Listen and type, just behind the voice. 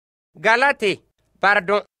Galati,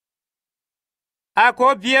 pardon.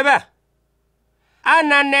 Ako bieba.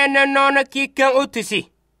 Ananene non kikan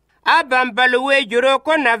utusi. Abambalwe juro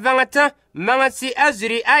ko na vangata mangasi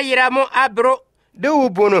azuri ayiramo abro de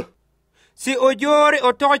ubono. Si ojori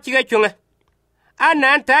otochiga chunga.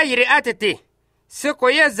 Ananta yiri atete. Se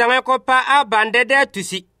koye zange ko pa abande de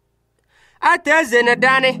tusi. Ate zene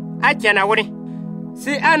dane achana woni.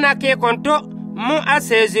 Si anake konto mu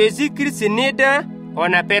asezezi Kristi nida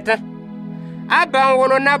ona peta. Aban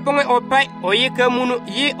wolo na bonge opai oyika munu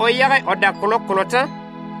yi oyare odakolo kolota.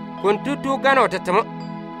 Kuntutu gano tatamo.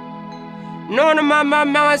 Non mama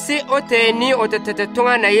mangasi oteni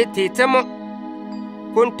otetetunga na yiti tamo.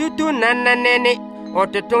 Kuntutu nananene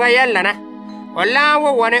otetunga yallana.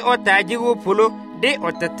 Olawo wane otajigu pulo de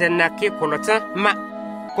otetenaki kolota ma.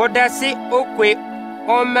 Kodasi okwe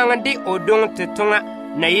omangdi odong tetunga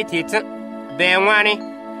na yiti ta. Bewani.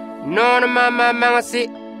 Non mama mangasi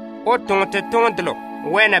otong tetunga dlo.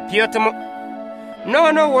 Wena piotamo.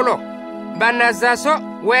 Nono wolo. Banazaso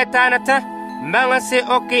wetanata. Mangasi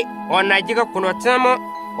oki onajiga kulotamo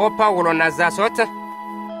opa wolo nazasota.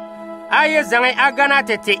 Aye zange agana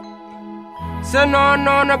tete. Se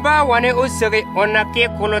no ba wane usiri onake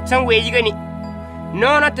kulotan weyigani.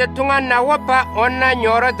 Nona tetunga na wapa ona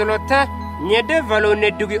nyora dolota nyede valo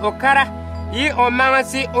nedugi okara. Yi o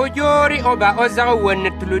mangasi ojori oba ozaga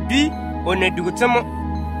wene tuludi onedugutamo.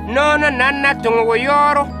 Nona nana tungo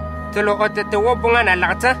woyoro tulo otete wobunga na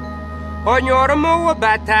lagta. Onyoro mo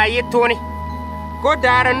wobata yitoni. Ko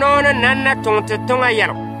dara nona nanna tongte tonga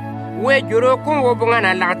yaro. We juro kun wobunga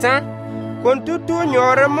na lagta. Kun tutu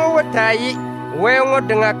nyoro mo watayi. We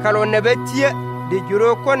ngodinga kalo nebetia. Di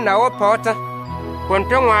juro kun na wapota. Kun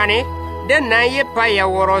tongwani. Den na ye pa ya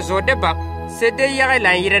worozo deba. Se de yare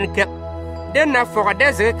lan yiren ke. Den na foka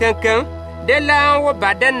de zge kenken. De la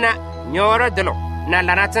woba den na nyoro delo. Na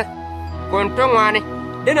lanata. Kun tongwani.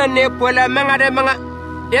 Den na ne pola manga de manga.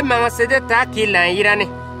 De manga se de ta ki lan yirane.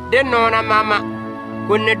 De nona mama.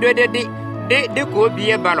 Kunne dwede de ko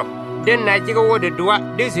biye balo den na jiga wode duwa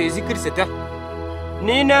de Jésus Christ.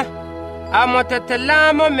 Nina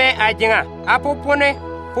amotetelamo me ajinga apopone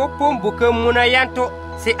popom buke muna yanto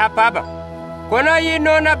si apaba kono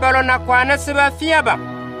yino na balo na kwana siba fiaba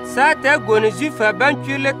sa ta gonu jufa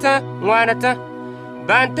banchuleta ngwanata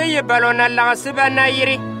bante ye balo na la siba na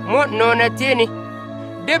yiri mo nona teni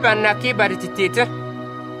de banna ki barititeta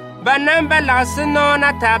banamba la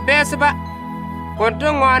sinona ta besba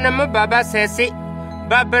konto ngwana mu baba sesi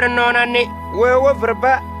babar nona ni wewo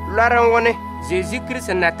verba laran woni Jésus Christ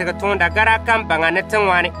na taga tonda gara kan bangane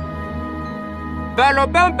tangwani balo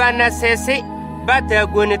bamba na sesi bata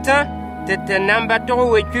gonita tete namba to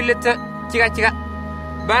wekulita chiga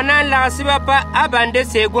bana la siba pa abande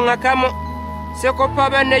segunga kamo seko pa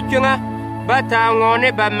bane chunga bata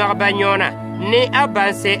ngone ba magbanyona ni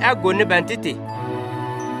abanse agoni bantiti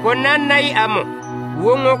konanai amo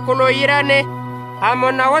wongo kolo yirane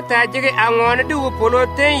amona wata jige angone du polo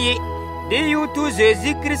tenyi di yutu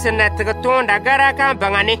Jésus Christ na tonda gara kan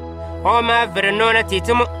bangane o ma vernona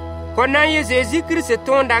titimo konan ye Jésus Christ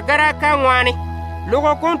tonda gara kan wani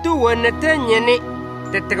logo kontu wonne tenyene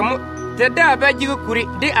tetemo teda ba jige kuri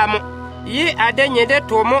di amo yi adenye de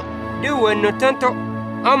tomo di wonno tonto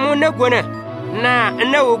amo na gona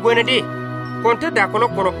na wo gona di kontu da kolo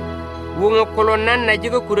wongo kolo nan na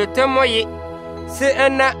jige kuri temo yi se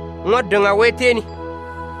ena ngodonga weteni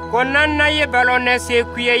konan na ye balone se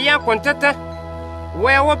kuye ya kontata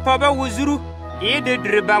wewo paba wuzuru ide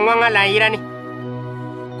driba ngwanga la yirani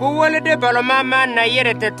ko wole de baloma ma na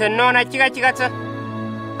yere tete nona chiga ta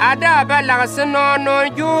ada ba la no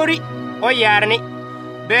jori o yarni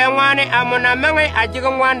be ngwane amona mangai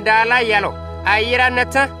ajiga ngwanda la yalo ayira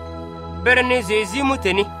nata berni Jésus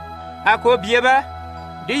muteni ako bieba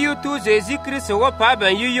di yutu Jésus Christ wo paba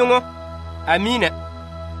yuyungo amina.